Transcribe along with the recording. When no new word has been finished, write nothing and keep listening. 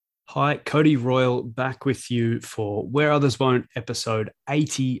Hi, Cody Royal back with you for Where Others Won't, episode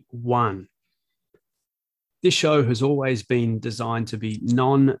 81. This show has always been designed to be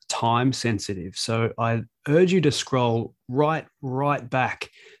non-time sensitive, so I urge you to scroll right back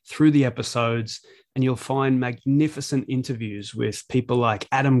through the episodes and you'll find magnificent interviews with people like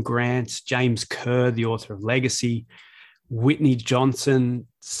Adam Grant, James Kerr, the author of Legacy, Whitney Johnson,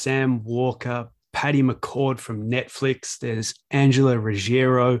 Sam Walker, Patty McCord from Netflix. There's Angela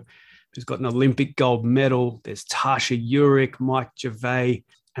Ruggiero, who's got an Olympic gold medal. There's Tasha Eurich, Mike Gervais,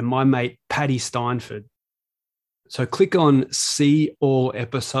 and my mate, Patty Steinford. So click on See All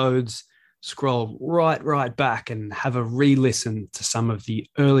Episodes, scroll right back and have a re-listen to some of the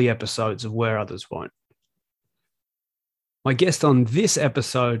early episodes of Where Others Won't. My guest on this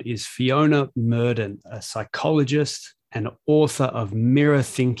episode is Fiona Murden, a psychologist and author of Mirror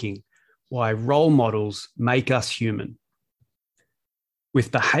Thinking: Why Role Models Make Us Human. With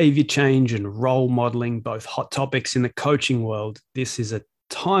behavior change and role modeling both hot topics in the coaching world, this is a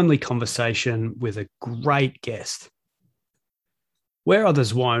timely conversation with a great guest. Where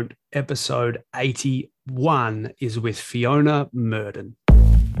Others Won't, episode 81, is with Fiona Murden.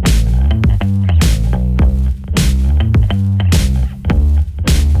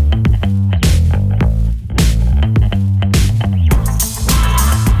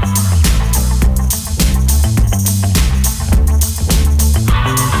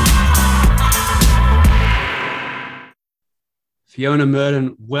 Fiona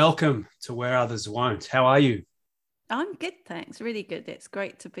Murden, welcome to Where Others Won't. How are you? I'm good, thanks. Really good. It's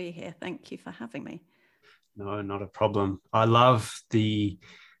great to be here. Thank you for having me. No, not a problem. I love the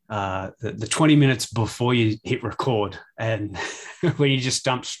 20 minutes before you hit record and where you just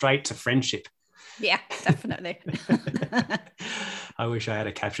jump straight to friendship. Yeah, definitely. I wish I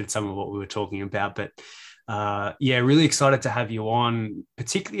had captured some of what we were talking about, but really excited to have you on,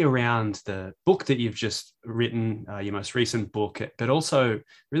 particularly around the book that you've just written, your most recent book, but also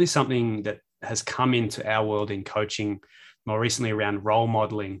really something that has come into our world in coaching more recently around role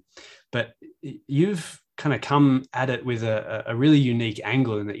modeling. But you've kind of come at it with a really unique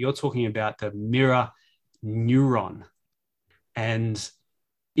angle in that you're talking about the mirror neuron. And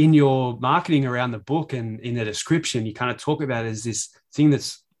in your marketing around the book and in the description, you kind of talk about it as this thing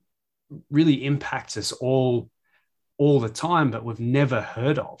that's really impacts us all the time, but we've never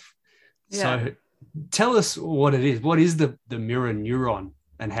heard of. Yeah. So tell us what it is. What is the mirror neuron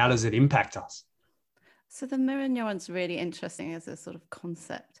and how does it impact us? So the mirror neuron's really interesting as a sort of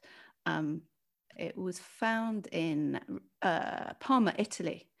concept. It was found in Parma,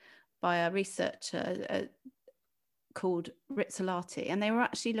 Italy, by a researcher called Rizzolatti, and they were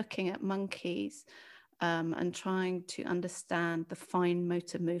actually looking at monkeys and trying to understand the fine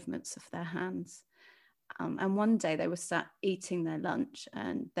motor movements of their hands. And one day they were sat eating their lunch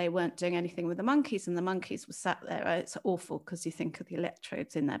and they weren't doing anything with the monkeys, and the monkeys were sat there. It's awful because you think of the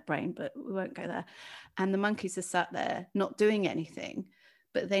electrodes in their brain, but we won't go there. And the monkeys are sat there not doing anything,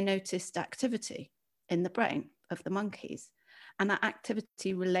 but they noticed activity in the brain of the monkeys. And that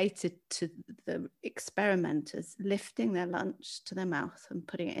activity related to the experimenters lifting their lunch to their mouth and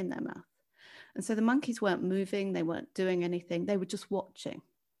putting it in their mouth. And so the monkeys weren't moving, they weren't doing anything, they were just watching.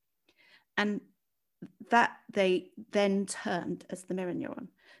 And that they then termed as the mirror neuron.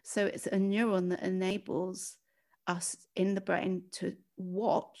 So it's a neuron that enables us in the brain to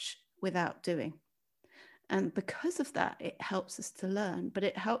watch without doing. And because of that, it helps us to learn, but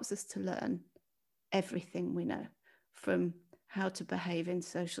it helps us to learn everything we know, from how to behave in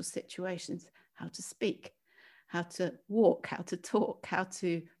social situations, how to speak, how to walk, how to talk, how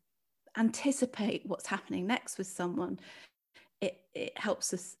to anticipate what's happening next with someone. It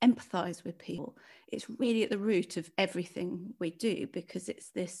helps us empathize with people. It's really at the root of everything we do, because it's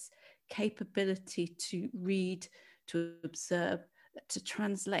this capability to read, to observe, to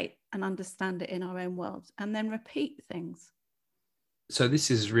translate and understand it in our own world, and then repeat things. So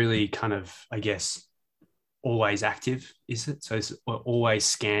this is really kind of, I guess, always active, is it? So it's always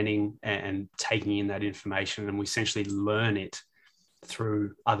scanning and taking in that information, and we essentially learn it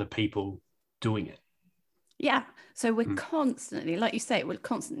through other people doing it. Yeah. So we're constantly, like you say, we're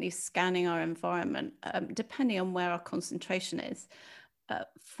constantly scanning our environment, depending on where our concentration is,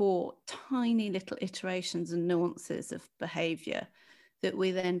 for tiny little iterations and nuances of behavior that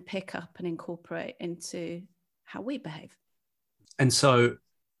we then pick up and incorporate into how we behave. And so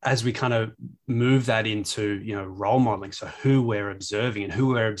as we kind of move that into, role modeling, so who we're observing and who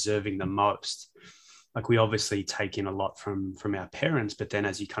we're observing the most, like we obviously take in a lot from our parents, but then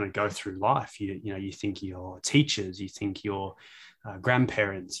as you kind of go through life, you think your teachers, you think your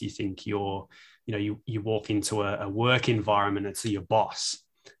grandparents, you think you walk into a work environment, it's your boss.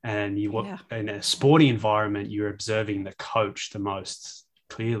 And Yeah. in a sporting environment, you're observing the coach the most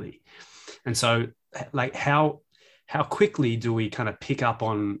clearly. And so, like, how quickly do we kind of pick up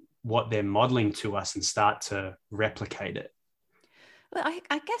on what they're modeling to us and start to replicate it? Well,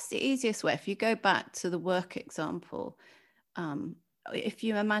 I guess the easiest way, if you go back to the work example, if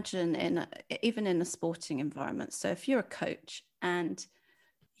you imagine even in a sporting environment, so if you're a coach and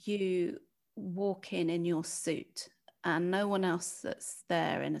you walk in your suit and no one else that's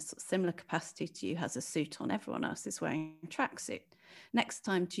there in a similar capacity to you has a suit on, everyone else is wearing a tracksuit. Next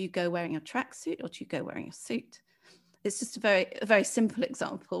time, do you go wearing a tracksuit or do you go wearing a suit? It's just a very simple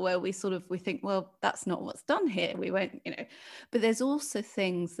example where we think, well, that's not what's done here. We won't, but there's also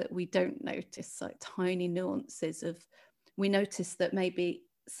things that we don't notice, like tiny nuances of, we notice that maybe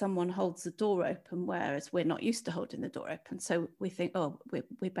someone holds the door open, whereas we're not used to holding the door open. So we think, oh,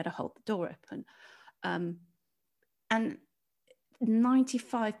 we better hold the door open. And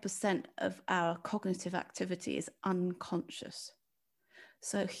 95% of our cognitive activity is unconscious.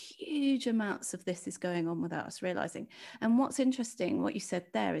 So huge amounts of this is going on without us realizing. And what's interesting, what you said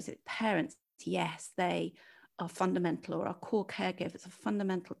there, is that parents, yes, they are fundamental, or our core caregivers are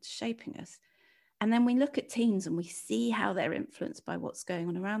fundamental to shaping us. And then we look at teens and we see how they're influenced by what's going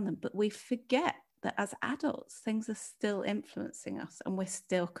on around them. But we forget that as adults, things are still influencing us and we're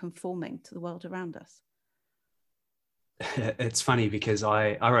still conforming to the world around us. It's funny because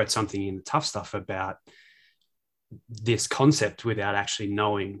I wrote something in the Tough Stuff about this concept without actually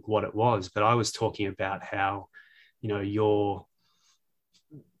knowing what it was. But I was talking about how, your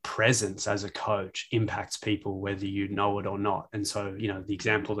presence as a coach impacts people whether you know it or not. And so, the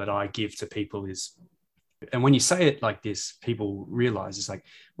example that I give to people is, and when you say it like this, people realize it's like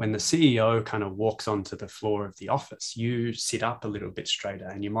when the CEO kind of walks onto the floor of the office, you sit up a little bit straighter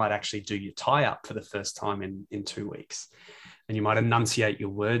and you might actually do your tie up for the first time in 2 weeks. And you might enunciate your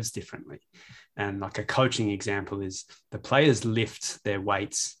words differently. And like a coaching example is the players lift their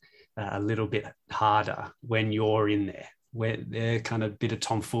weights a little bit harder when you're in there, where there's kind of a bit of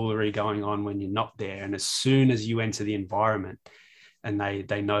tomfoolery going on when you're not there. And as soon as you enter the environment and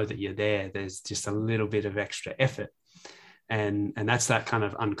they know that you're there, there's just a little bit of extra effort. And that's that kind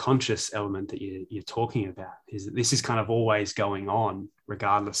of unconscious element that you're talking about, is that this is kind of always going on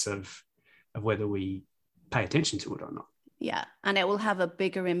regardless of whether we pay attention to it or not. Yeah, and it will have a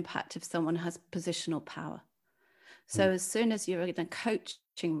bigger impact if someone has positional power. So as soon as you're in a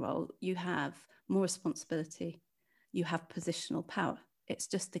coaching role, you have more responsibility, you have positional power. It's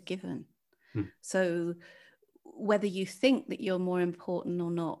just a given. So whether you think that you're more important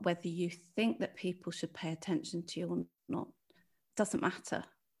or not, whether you think that people should pay attention to you or not, doesn't matter,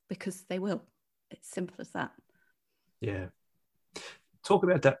 because they will. It's simple as that. Yeah. Talk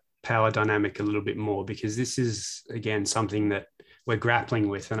about that power dynamic a little bit more, because this is, again, something that we're grappling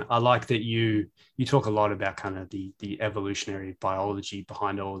with. And I like that you talk a lot about kind of the evolutionary biology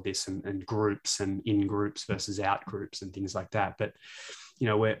behind all of this, and groups and in groups versus out groups and things like that. But,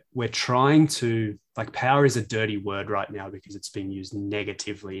 we're trying to, like, power is a dirty word right now because it's being used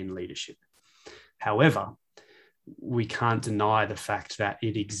negatively in leadership. However, we can't deny the fact that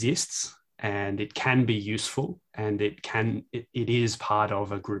it exists and it can be useful, and it is part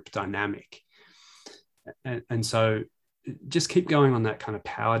of a group dynamic. And so just keep going on that kind of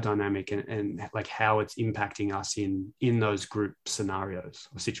power dynamic and like how it's impacting us in those group scenarios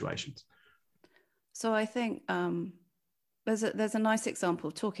or situations. So I think there's a nice example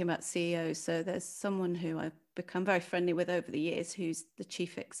talking about CEOs. So there's someone who I've become very friendly with over the years, who's the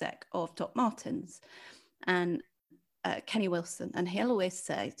chief exec of Doc Martens, and Kenny Wilson. And he'll always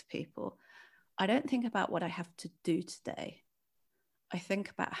say to people, I don't think about what I have to do today. I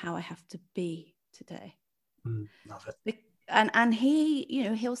think about how I have to be today. Love it. And he,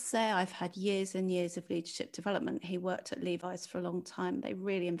 he'll say, I've had years and years of leadership development. He worked at Levi's for a long time. They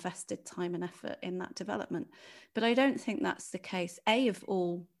really invested time and effort in that development. But I don't think that's the case, A, of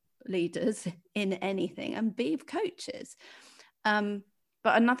all leaders in anything, and B, of coaches. But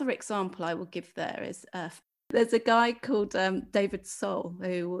another example I will give there is there's a guy called David Soul,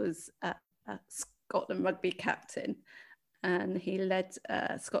 who was a Scotland rugby captain. And he led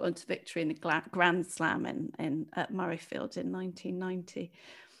Scotland to victory in the Grand Slam at Murrayfield in 1990.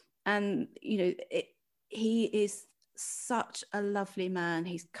 And, he is such a lovely man.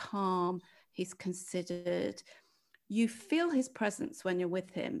 He's calm, he's considered. You feel his presence when you're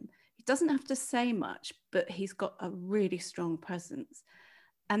with him. He doesn't have to say much, but he's got a really strong presence.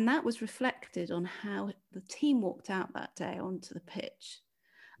 And that was reflected on how the team walked out that day onto the pitch.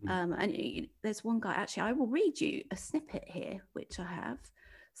 And there's one guy, actually, I will read you a snippet here, which I have.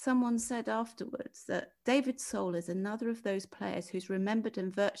 someone said afterwards that David Soul is another of those players who's remembered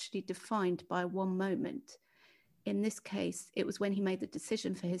and virtually defined by one moment. In this case, it was when he made the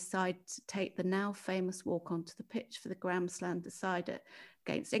decision for his side to take the now famous walk onto the pitch for the Grand Slam decider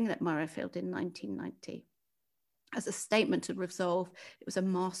against England at Murrayfield in 1990. As a statement of resolve, it was a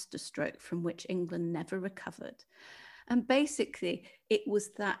masterstroke from which England never recovered. And basically, it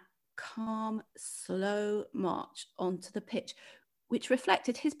was that calm, slow march onto the pitch, which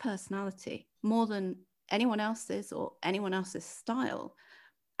reflected his personality more than anyone else's or anyone else's style.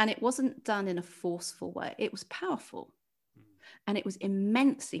 And it wasn't done in a forceful way. It was powerful. And it was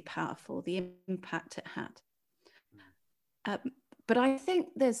immensely powerful, the impact it had. But I think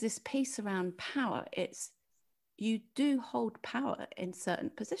there's this piece around power. It's, you do hold power in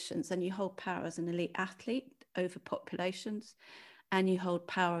certain positions, and you hold power as an elite athlete over populations, and you hold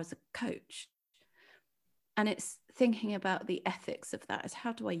power as a coach. And it's thinking about the ethics of that, is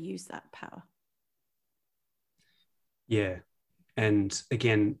how do I use that power? Yeah. And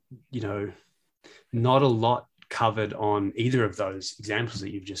again, you know, not a lot covered on either of those examples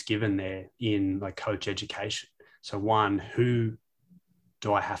that you've just given there in like coach education. So one, who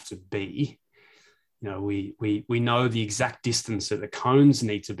do I have to be? You know, we know the exact distance that the cones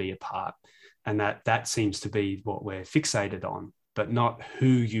need to be apart, and that seems to be what we're fixated on, but not who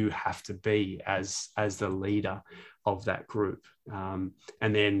you have to be as the leader of that group. And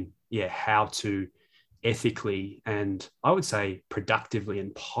then, yeah, how to ethically and I would say productively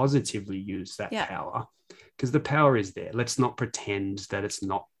and positively use that power, because the power is there. Let's not pretend that it's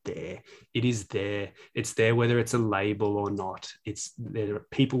not there. It is there. It's there whether it's a label or not. There are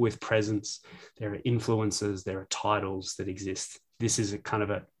people with presence, there are influences, there are titles that exist. This is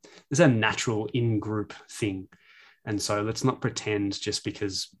a natural in-group thing. And so let's not pretend just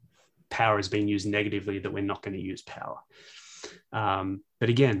because power is being used negatively that we're not going to use power. But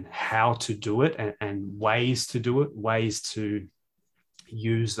again, how to do it and ways to do it, ways to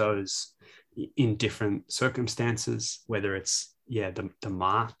use those in different circumstances, whether it's, the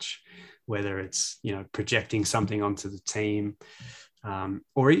march, whether it's, projecting something onto the team,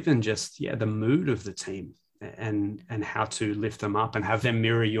 or even just, the mood of the team and how to lift them up and have them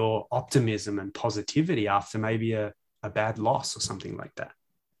mirror your optimism and positivity after maybe a bad loss or something like that.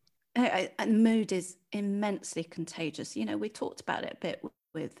 And mood is immensely contagious. We talked about it a bit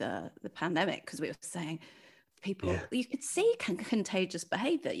with the pandemic, because we were saying people, you could see contagious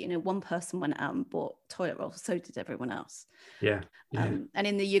behavior. One person went out and bought toilet roll, so did everyone else. And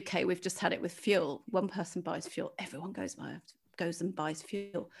in the UK, we've just had it with fuel. One person buys fuel, everyone goes and buys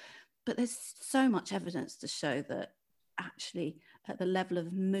fuel. But there's so much evidence to show that actually at the level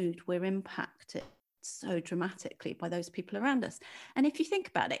of mood, we're impacted so dramatically by those people around us. And if you think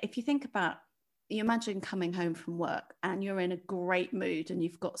about it, you imagine coming home from work and you're in a great mood and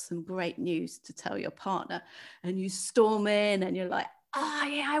you've got some great news to tell your partner, and you storm in and you're like,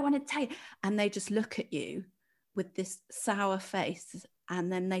 I want to tell you. And they just look at you with this sour face,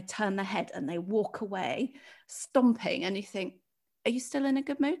 and then they turn their head and they walk away stomping, and you think, are you still in a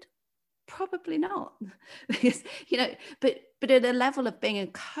good mood? Probably not. Because, but at a level of being a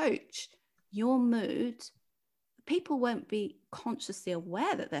coach, your mood, people won't be consciously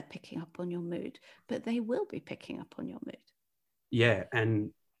aware that they're picking up on your mood, but they will be picking up on your mood. Yeah. And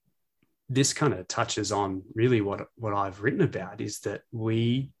this kind of touches on really what I've written about, is that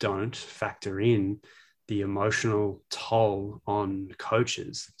we don't factor in the emotional toll on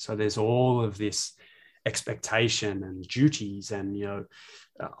coaches. So there's all of this expectation and duties. And,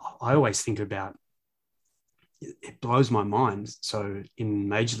 I always think about, it blows my mind. So in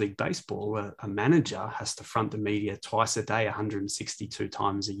Major League Baseball, a manager has to front the media twice a day, 162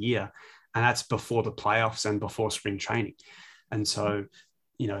 times a year. And that's before the playoffs and before spring training. And so,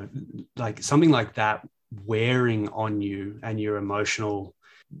 like something like that wearing on you and your emotional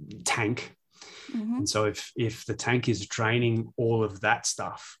tank. Mm-hmm. And so if the tank is draining all of that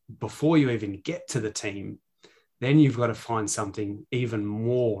stuff before you even get to the team, then you've got to find something even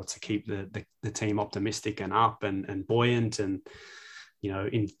more to keep the team optimistic and up and buoyant. And,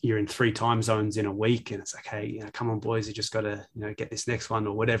 you're in 3 time zones in a week, and it's like, hey, come on, boys, you just got to, get this next one,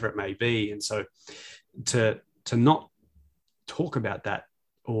 or whatever it may be. And so to not talk about that,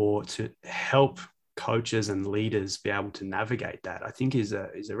 or to help coaches and leaders be able to navigate that, I think is a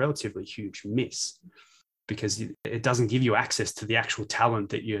relatively huge miss, because it doesn't give you access to the actual talent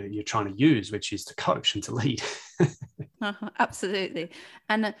that you're trying to use, which is to coach and to lead. Absolutely.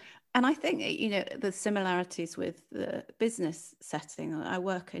 And I think, the similarities with the business setting. I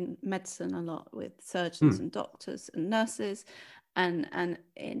work in medicine a lot with surgeons and doctors and nurses, and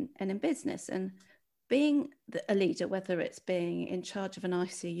in business. And being a leader, whether it's being in charge of an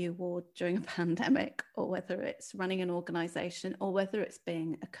ICU ward during a pandemic, or whether it's running an organization, or whether it's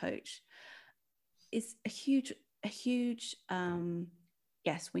being a coach, is a huge,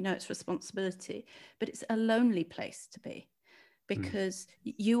 yes, we know it's responsibility, but it's a lonely place to be, because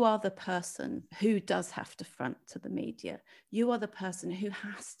you are the person who does have to front to the media. You are the person who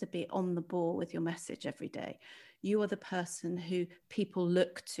has to be on the ball with your message every day. You are the person who people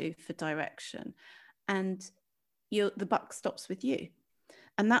look to for direction, and the buck stops with you.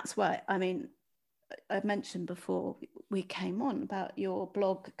 And that's why, I mean, I mentioned before we came on about your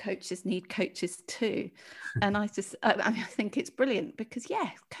blog, Coaches Need Coaches Too. And I think it's brilliant, because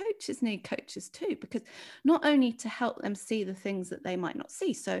coaches need coaches too, because not only to help them see the things that they might not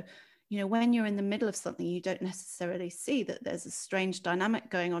see. So, you know, when you're in the middle of something, you don't necessarily see that there's a strange dynamic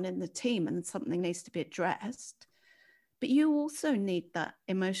going on in the team and something needs to be addressed. But you also need that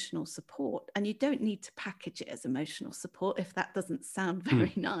emotional support, and you don't need to package it as emotional support if that doesn't sound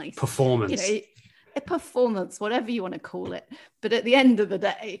very nice. Performance. You know, a performance, whatever you want to call it. But at the end of the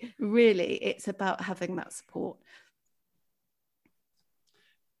day, really, it's about having that support.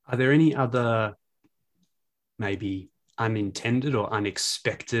 Are there any other maybe unintended or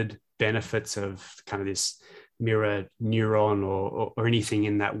unexpected benefits of kind of this mirror neuron or anything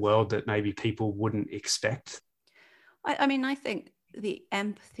in that world that maybe people wouldn't expect? I mean, I think the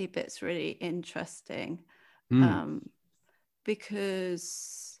empathy bit's really interesting,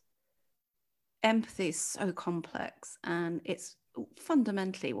 because empathy is so complex, and it's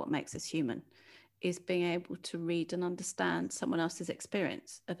fundamentally what makes us human, is being able to read and understand someone else's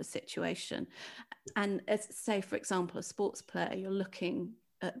experience of a situation. And as, say, for example, a sports player, you're looking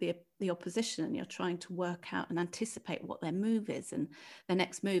at the opposition and you're trying to work out and anticipate what their move is and their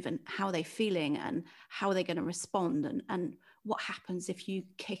next move and how they're feeling and how they're going to respond and what happens if you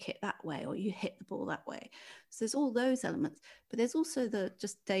kick it that way or you hit the ball that way. So there's all those elements, but there's also the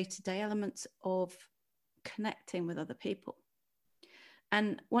just day-to-day elements of connecting with other people.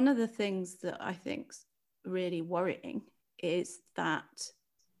 And one of the things that I think's really worrying is that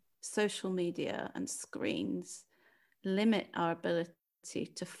social media and screens limit our ability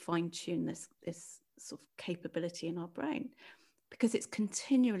to fine-tune this sort of capability in our brain, because it's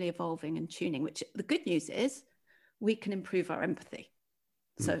continually evolving and tuning, which the good news is we can improve our empathy.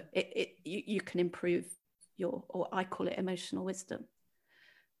 So you can improve or I call it emotional wisdom.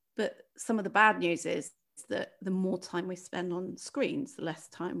 But some of the bad news is that the more time we spend on screens, the less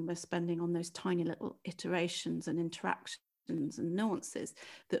time we're spending on those tiny little iterations and interactions and nuances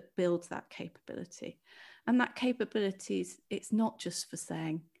that builds that capability. And that capability is, it's not just for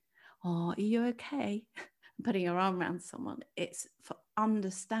saying, oh, are you okay? Putting your arm around someone. It's for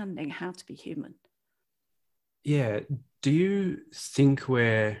understanding how to be human. Yeah. Do you think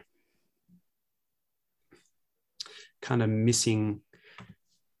we're kind of missing,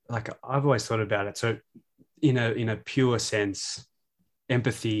 like I've always thought about it. So in a pure sense,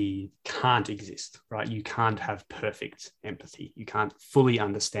 empathy can't exist, right? You can't have perfect empathy. You can't fully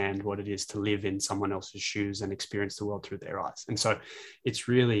understand what it is to live in someone else's shoes and experience the world through their eyes. And so it's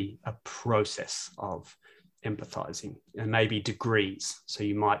really a process of empathizing, and maybe degrees. So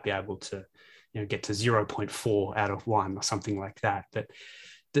you might be able to, get to 0.4 out of 1 or something like that. But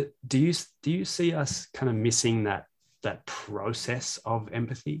do you see us kind of missing that process of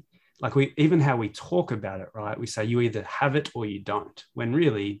empathy? Like how we talk about it, right? We say you either have it or you don't, when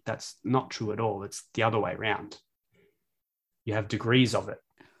really that's not true at all. It's the other way around. You have degrees of it.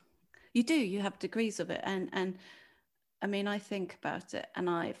 You do. You have degrees of it. And I mean, I think about it, and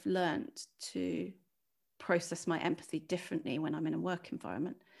I've learned to process my empathy differently when I'm in a work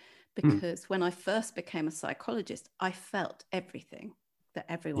environment, because when I first became a psychologist, I felt everything that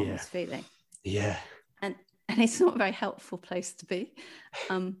everyone was feeling. Yeah. And it's not a very helpful place to be.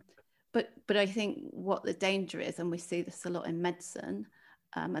 But I think what the danger is, and we see this a lot in medicine,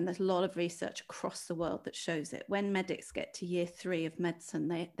 and there's a lot of research across the world that shows it, when medics get to year 3 of medicine,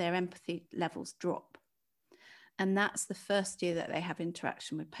 their empathy levels drop. And that's the first year that they have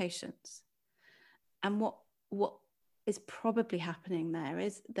interaction with patients. And what is probably happening there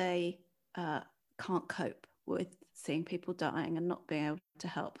is they can't cope with seeing people dying and not being able to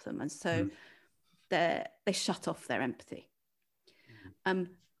help them. And so they shut off their empathy.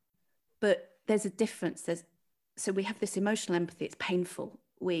 But there's a difference. So we have this emotional empathy. It's painful.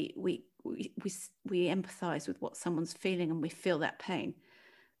 We empathize with what someone's feeling and we feel that pain.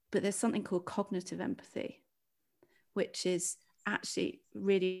 But there's something called cognitive empathy, which is actually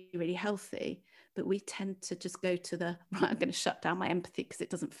really, really healthy. But we tend to just go to I'm going to shut down my empathy because it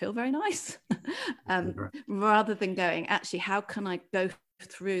doesn't feel very nice, rather than going, actually, how can I go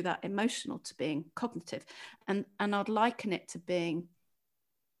through that emotional to being cognitive. And I'd liken it to being,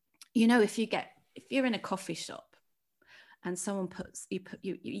 if you're in a coffee shop and someone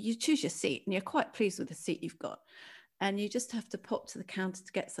you choose your seat and you're quite pleased with the seat you've got, and you just have to pop to the counter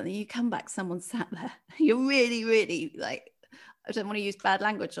to get something. You come back, someone sat there. You're really, really like, I don't want to use bad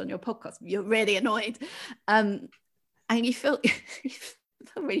language on your podcast. You're really annoyed. And you feel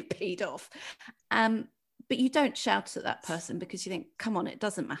really peed off. But you don't shout at that person because you think, come on, it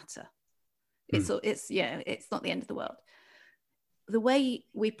doesn't matter. It's not the end of the world. The way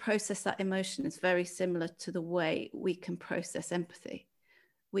we process that emotion is very similar to the way we can process empathy.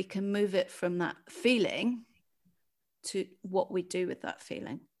 We can move it from that feeling to what we do with that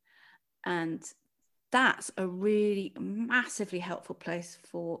feeling. And that's a really massively helpful place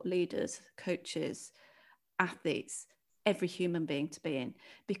for leaders, coaches, athletes, every human being to be in,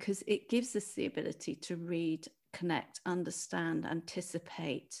 because it gives us the ability to read, connect, understand,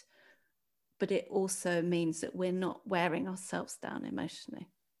 anticipate, but it also means that we're not wearing ourselves down emotionally.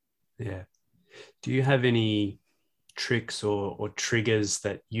 Yeah. Do you have any tricks or triggers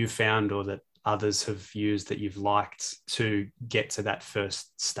that you found or that others have used that you've liked to get to that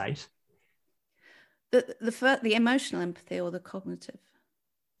first state? The emotional empathy or the cognitive?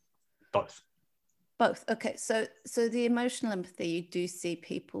 Both. Okay, so the emotional empathy, you do see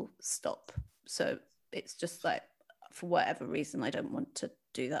people stop. So it's just like, for whatever reason, I don't want to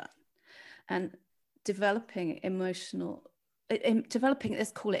do that. And developing, let's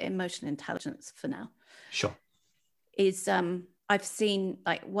call it emotional intelligence for now. Sure. Is I've seen,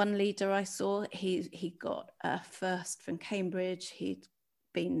 like, one leader I saw, he got a first from Cambridge. He'd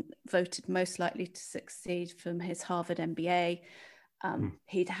been voted most likely to succeed from his Harvard MBA.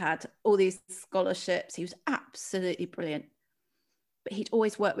 He'd had all these scholarships. He was absolutely brilliant, but he'd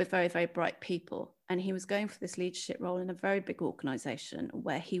always worked with very, very bright people. And he was going for this leadership role in a very big organization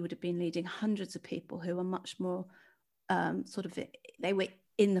where he would have been leading hundreds of people who were much more they were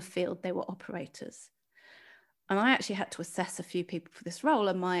in the field, they were operators. And I actually had to assess a few people for this role.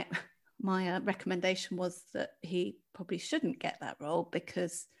 And my recommendation was that he probably shouldn't get that role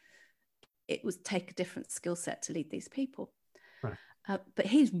because it would take a different skill set to lead these people. Right. But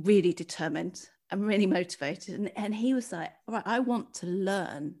he's really determined and really motivated. And he was like, all right, I want to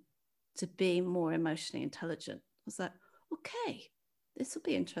learn to be more emotionally intelligent. I was like, okay, this will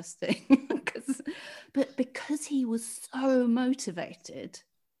be interesting. But because he was so motivated,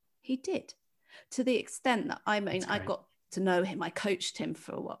 he did. To the extent that, I got to know him. I coached him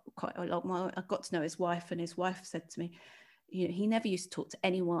for quite a long while. I got to know his wife, and his wife said to me, he never used to talk to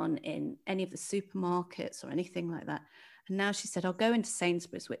anyone in any of the supermarkets or anything like that. And now she said, I'll go into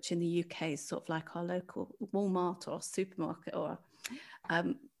Sainsbury's, which in the UK is sort of like our local Walmart or supermarket or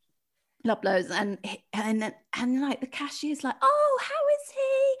Loblaws, and like the cashier's like, oh, how is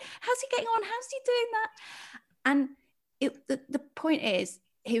he? How's he getting on? How's he doing that? And the point is,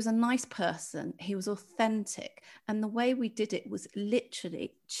 he was a nice person. He was authentic. And the way we did it was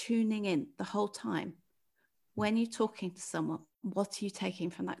literally tuning in the whole time. When you're talking to someone, what are you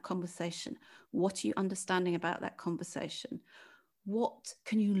taking from that conversation? What are you understanding about that conversation? What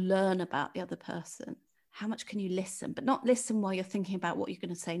can you learn about the other person? How much can you listen? But not listen while you're thinking about what you're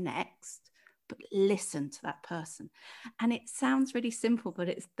going to say next, but listen to that person. And it sounds really simple, but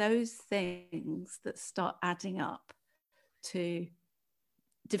it's those things that start adding up to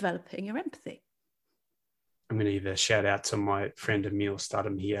developing your empathy. I'm going to give a shout out to my friend Emil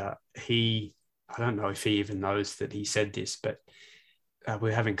Studham here. I don't know if he even knows that he said this, but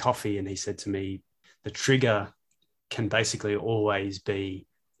we're having coffee and he said to me, the trigger can basically always be,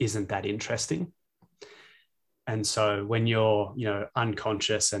 isn't that interesting? And so when you're,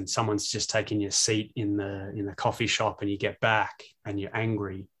 unconscious and someone's just taking your seat in the coffee shop and you get back and you're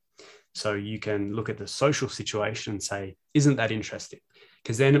angry, so you can look at the social situation and say, isn't that interesting?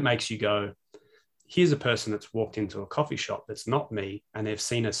 Because then it makes you go, here's a person that's walked into a coffee shop that's not me, and they've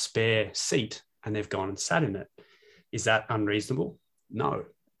seen a spare seat and they've gone and sat in it. Is that unreasonable? No,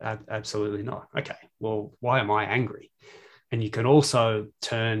 absolutely not. Okay, well, why am I angry? And you can also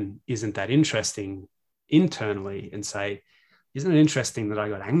turn, isn't that interesting, internally and say, isn't it interesting that I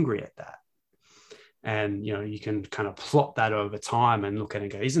got angry at that? And, you can kind of plot that over time and look at it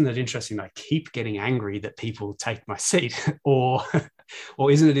and go, isn't it interesting that I keep getting angry that people take my seat? or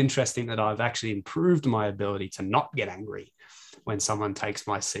isn't it interesting that I've actually improved my ability to not get angry when someone takes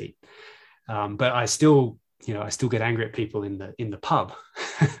my seat? But I still get angry at people in the pub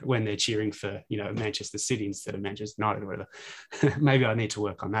when they're cheering for, Manchester City instead of Manchester United or whatever. Maybe I need to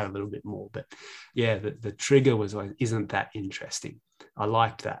work on that a little bit more. But yeah, the trigger was, isn't that interesting? I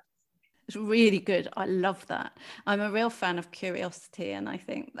liked that. It's really good. I love that. I'm a real fan of curiosity, and I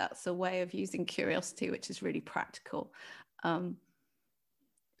think that's a way of using curiosity which is really practical. I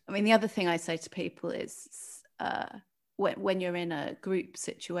mean, the other thing I say to people is when you're in a group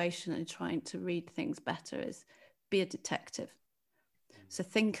situation and trying to read things better is be a detective. So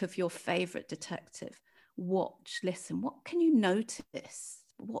think of your favorite detective. Watch, listen, what can you notice?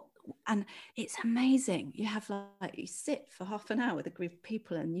 And it's amazing. You have like you sit for half an hour with a group of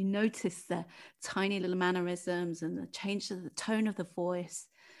people and you notice the tiny little mannerisms and the change of the tone of the voice.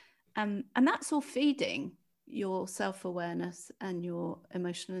 And that's all feeding your self-awareness and your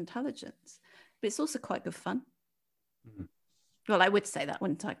emotional intelligence. But it's also quite good fun. Mm-hmm. Well, I would say that,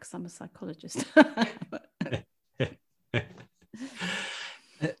 wouldn't I? Because I'm a psychologist.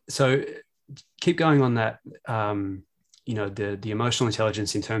 So keep going on that, the emotional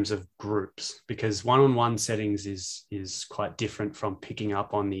intelligence in terms of groups, because one-on-one settings is quite different from picking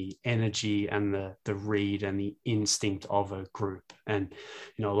up on the energy and the read and the instinct of a group. And,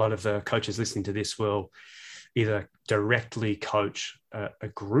 a lot of the coaches listening to this will either directly coach a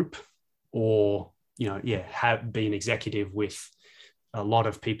group or, have been executive with a lot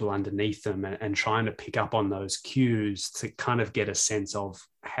of people underneath them and trying to pick up on those cues to kind of get a sense of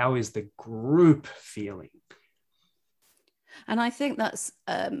how is the group feeling. And I think that's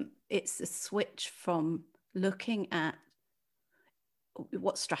it's a switch from looking at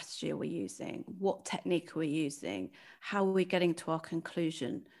what strategy are we using, what technique are we using, how are we getting to our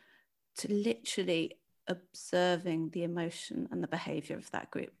conclusion, to literally observing the emotion and the behavior of that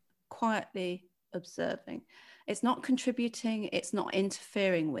group, quietly observing. It's not contributing, it's not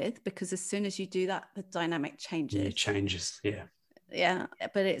interfering with, because as soon as you do that, the dynamic changes. It changes, yeah. Yeah,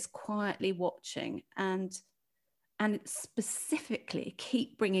 but it's quietly watching and specifically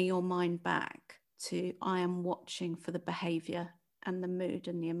keep bringing your mind back to I am watching for the behavior and the mood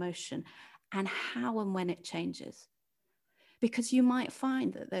and the emotion and how and when it changes. Because you might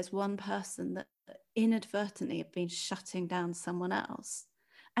find that there's one person that inadvertently have been shutting down someone else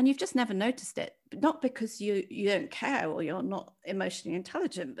and you've just never noticed it, not because you don't care or you're not emotionally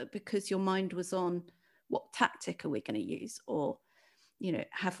intelligent, but because your mind was on what tactic are we going to use, or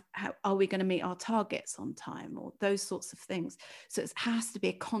how are we going to meet our targets on time, or those sorts of things. So it has to be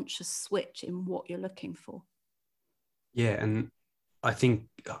a conscious switch in what you're looking for. Yeah, and I think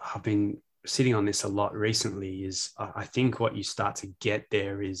I've been sitting on this a lot recently. Is I think what you start to get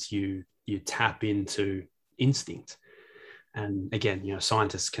there is you tap into instinct. And again,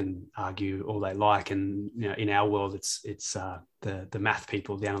 scientists can argue all they like, and in our world, it's the math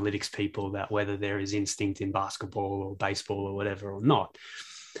people, the analytics people, that whether there is instinct in basketball or baseball or whatever or not.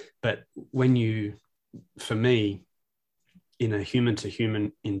 But for me, in a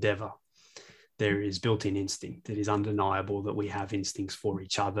human-to-human endeavor, there is built-in instinct. It is undeniable that we have instincts for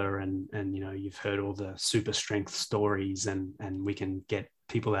each other, and you've heard all the super strength stories, and we can get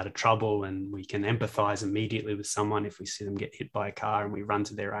people out of trouble, and we can empathize immediately with someone if we see them get hit by a car and we run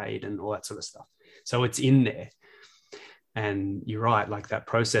to their aid and all that sort of stuff. So it's in there. And you're right, like that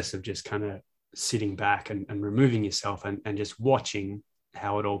process of just kind of sitting back and removing yourself and just watching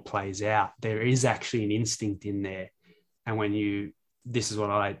how it all plays out. There is actually an instinct in there. And this is what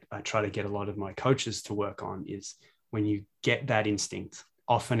I try to get a lot of my coaches to work on, is when you get that instinct,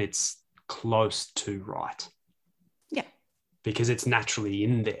 often it's close to right. Yeah. Because it's naturally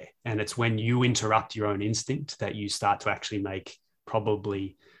in there. And it's when you interrupt your own instinct that you start to actually make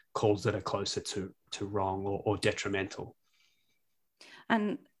probably calls that are closer to wrong or detrimental.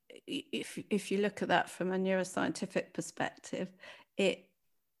 And if you look at that from a neuroscientific perspective,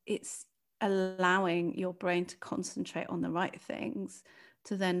 it's allowing your brain to concentrate on the right things,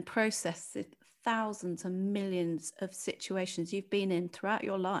 to then process the thousands and millions of situations you've been in throughout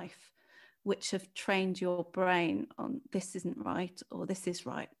your life, which have trained your brain on this isn't right, or this is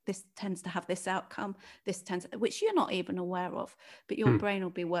right. This tends to have this outcome, which you're not even aware of, but your brain will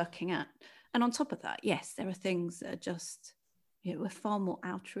be working at. And on top of that, yes, there are things that are just, we're far more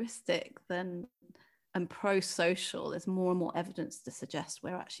altruistic and pro-social. There's more and more evidence to suggest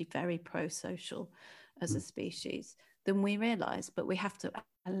we're actually very pro-social as a species than we realize, but we have to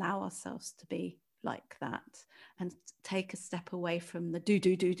allow ourselves to be like that and take a step away from the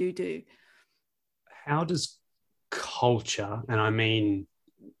do. How does culture, and I mean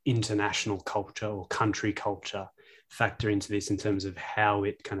international culture or country culture, factor into this in terms of how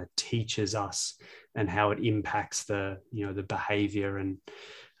it kind of teaches us and how it impacts the behavior and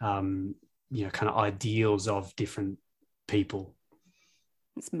kind of ideals of different people?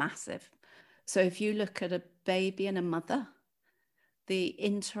 It's massive. So if you look at a baby and a mother, the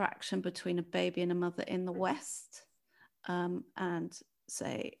interaction between a baby and a mother in the West, and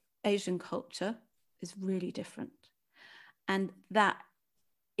say Asian culture is really different. And that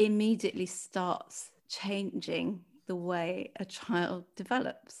immediately starts changing the way a child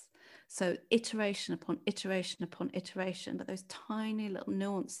develops. So iteration upon iteration upon iteration, but those tiny little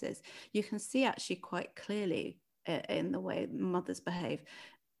nuances you can see actually quite clearly in the way mothers behave.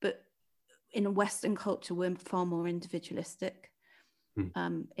 But in Western culture, we're far more individualistic.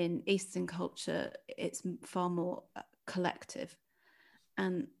 In Eastern culture, it's far more collective.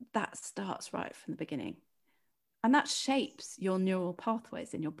 And that starts right from the beginning. And that shapes your neural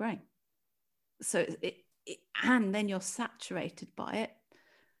pathways in your brain. So and then you're saturated by it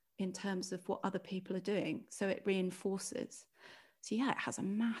in terms of what other people are doing. So it reinforces. So yeah, it has a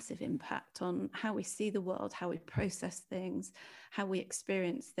massive impact on how we see the world, how we process things, how we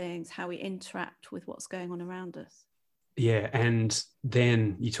experience things, how we interact with what's going on around us. Yeah. And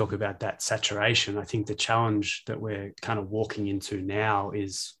then you talk about that saturation. I think the challenge that we're kind of walking into now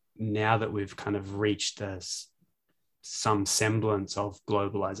is, now that we've kind of reached some semblance of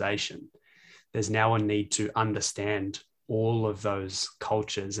globalization, there's now a need to understand all of those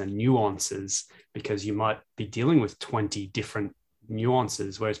cultures and nuances, because you might be dealing with 20 different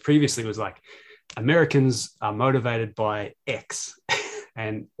nuances, whereas previously it was like, Americans are motivated by X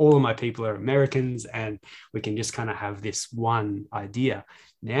and all of my people are Americans, and we can just kind of have this one idea.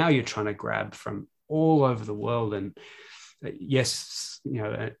 Now you're trying to grab from all over the world. And yes,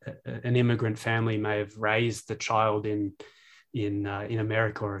 an immigrant family may have raised the child in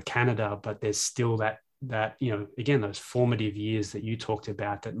America or Canada, but there's still that again, those formative years that you talked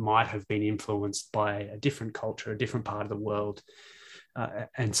about that might have been influenced by a different culture, a different part of the world.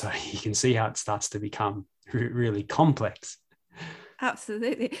 And so you can see how it starts to become really complex.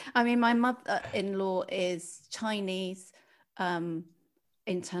 Absolutely. I mean, my mother-in-law is Chinese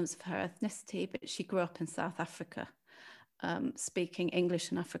in terms of her ethnicity, but she grew up in South Africa, speaking English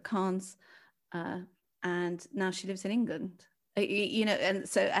and Afrikaans. And now she lives in England. We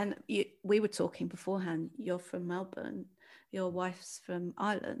were talking beforehand, you're from Melbourne, your wife's from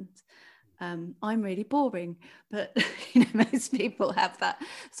Ireland. I'm really boring, but most people have that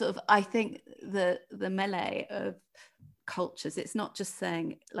sort of, I think the melee of cultures, it's not just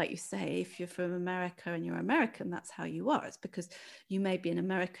saying, like you say, if you're from America and you're American, that's how you are. It's because you may be an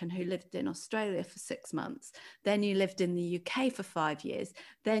American who lived in Australia for 6 months, then you lived in the UK for 5 years,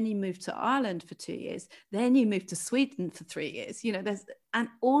 then you moved to Ireland for 2 years, then you moved to Sweden for 3 years. And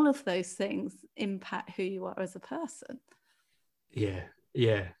all of those things impact who you are as a person.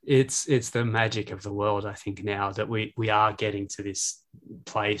 Yeah, it's the magic of the world, I think, now that we are getting to this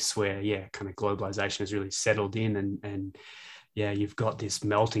place where, kind of globalization has really settled in, and you've got this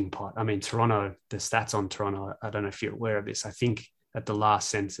melting pot. I mean, Toronto, the stats on Toronto, I don't know if you're aware of this. I think at the last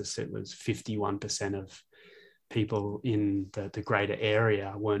census, it was 51% of people in the greater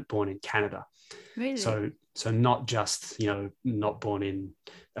area weren't born in Canada. Really? So not just, not born in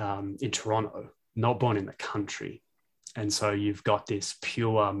Toronto, not born in the country. And so you've got this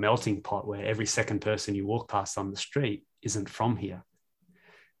pure melting pot where every second person you walk past on the street isn't from here.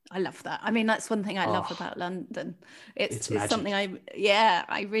 I love that. I mean, that's one thing I love about London. It's magic. Something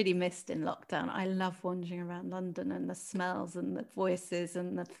I really missed in lockdown. I love wandering around London, and the smells and the voices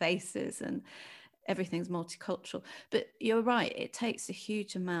and the faces, and everything's multicultural. But you're right, it takes a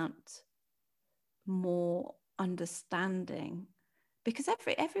huge amount more understanding, because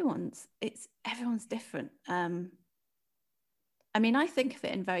everyone's different. I mean, I think of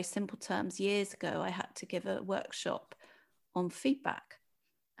it in very simple terms. Years ago, I had to give a workshop on feedback,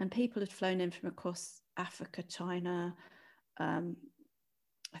 and people had flown in from across Africa, China. I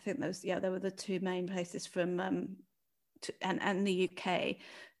think there were the two main places from and the UK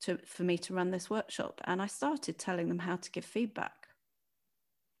for me to run this workshop. And I started telling them how to give feedback.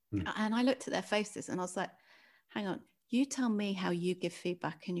 And I looked at their faces and I was like, hang on, you tell me how you give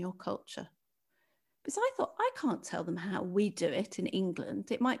feedback in your culture. Because I thought, I can't tell them how we do it in England.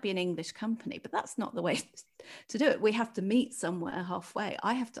 It might be an English company, but that's not the way to do it. We have to meet somewhere halfway.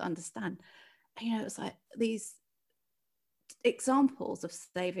 I have to understand. It's like these examples of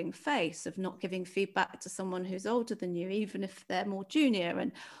saving face, of not giving feedback to someone who's older than you, even if they're more junior,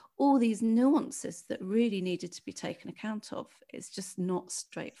 and all these nuances that really needed to be taken account of. It's just not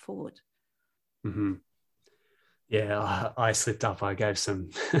straightforward. Mm-hmm. Yeah, I slipped up. I gave some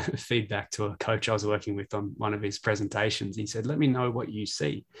feedback to a coach I was working with on one of his presentations. He said, let me know what you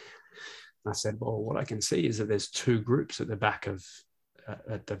see. And I said, well, what I can see is that there's two groups at the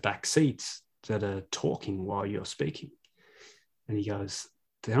back seats that are talking while you're speaking. And he goes,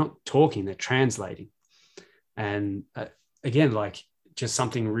 they're not talking, they're translating. And again, like just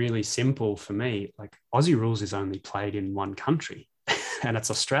something really simple for me, like Aussie Rules is only played in one country. and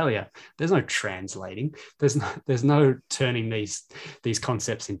it's Australia. There's no translating. There's no turning these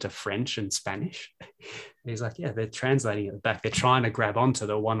concepts into French and Spanish. He's like, yeah, they're translating it back. They're trying to grab onto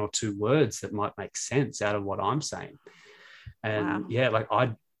the one or two words that might make sense out of what I'm saying. And Wow. yeah, like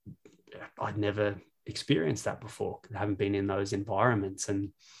I'd never experienced that before. I haven't been in those environments.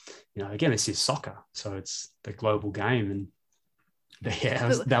 And, you know, again, this is soccer. So it's the global game. And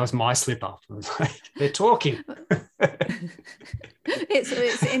yeah, that was my slip up. I was like, they're talking.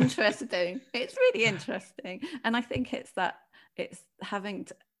 It's interesting. It's really interesting. And I think it's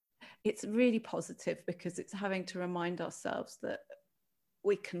really positive, because it's having to remind ourselves that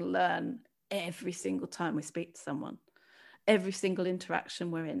we can learn every single time we speak to someone, every single interaction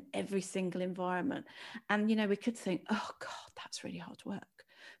we're in, every single environment. And, you know, we could think, oh God, that's really hard work.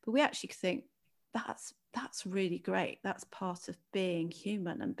 But we actually think that's really great. That's part of being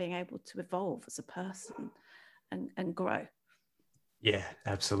human and being able to evolve as a person and grow. Yeah,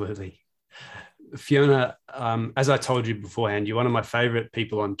 absolutely. Fiona, as I told you beforehand, you're one of my favorite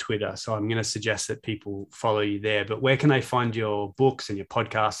people on Twitter. So I'm going to suggest that people follow you there. But where can they find your books and your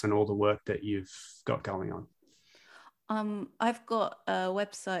podcasts and all the work that you've got going on? I've got a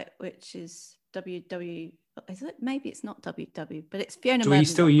website, which is maybe it's not www, but it's FionaMurden.com. Do we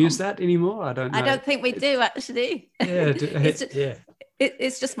still use that anymore? I don't know. I don't think we do, actually. Yeah,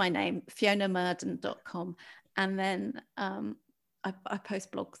 it's just my name, FionaMurden.com. And then I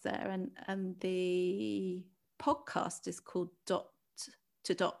post blogs there, and the podcast is called Dot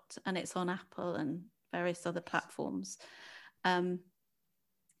to Dot, and it's on Apple and various other platforms.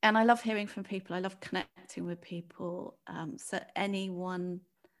 And I love hearing from people. I love connecting with people. So anyone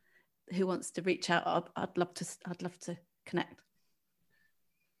who wants to reach out, I'd love to connect.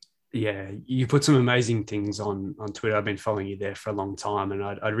 Yeah, you put some amazing things on Twitter. I've been following you there for a long time, and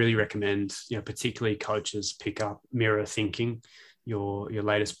I'd really recommend, you know, particularly coaches, pick up Mirror Thinking, your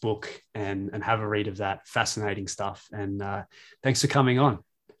latest book, and have a read of that. Fascinating stuff. And thanks for coming on.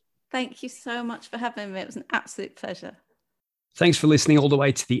 Thank you so much for having me. It was an absolute pleasure. Thanks for listening all the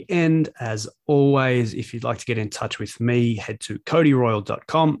way to the end. As always, if you'd like to get in touch with me, head to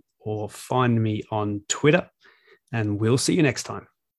codyroyal.com or find me on Twitter, and we'll see you next time.